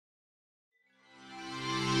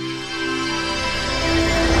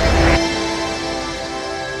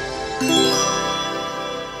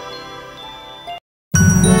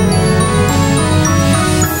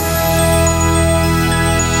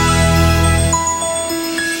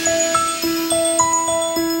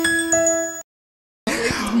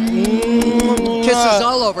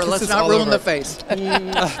let's not ruin the face.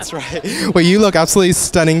 That's right. Well, you look absolutely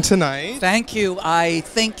stunning tonight. Thank you. I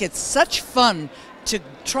think it's such fun to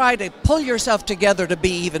try to pull yourself together to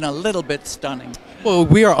be even a little bit stunning. Well,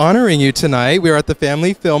 we are honoring you tonight. We are at the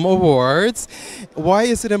Family Film Awards. Why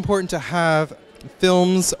is it important to have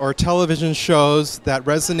films or television shows that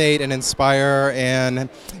resonate and inspire and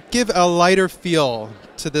give a lighter feel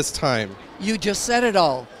to this time? You just said it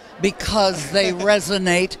all. Because they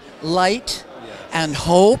resonate light and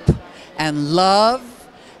hope and love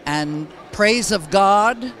and praise of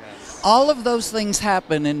God. All of those things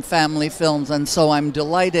happen in family films, and so I'm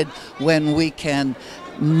delighted when we can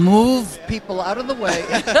move people out of the way.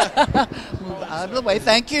 Move out of the way.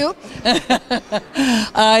 Thank you.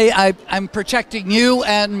 I'm protecting you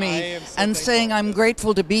and me and saying I'm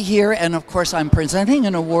grateful to be here. And of course, I'm presenting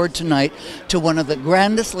an award tonight to one of the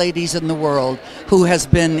grandest ladies in the world who has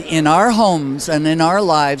been in our homes and in our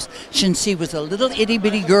lives since she was a little itty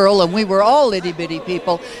bitty girl, and we were all itty bitty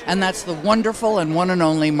people. And that's the wonderful and one and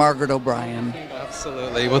only Margaret O'Brien.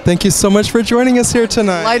 Absolutely. Well, thank you so much for joining us here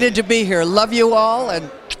tonight. Delighted to be here. Love you all,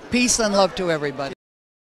 and peace and love to everybody.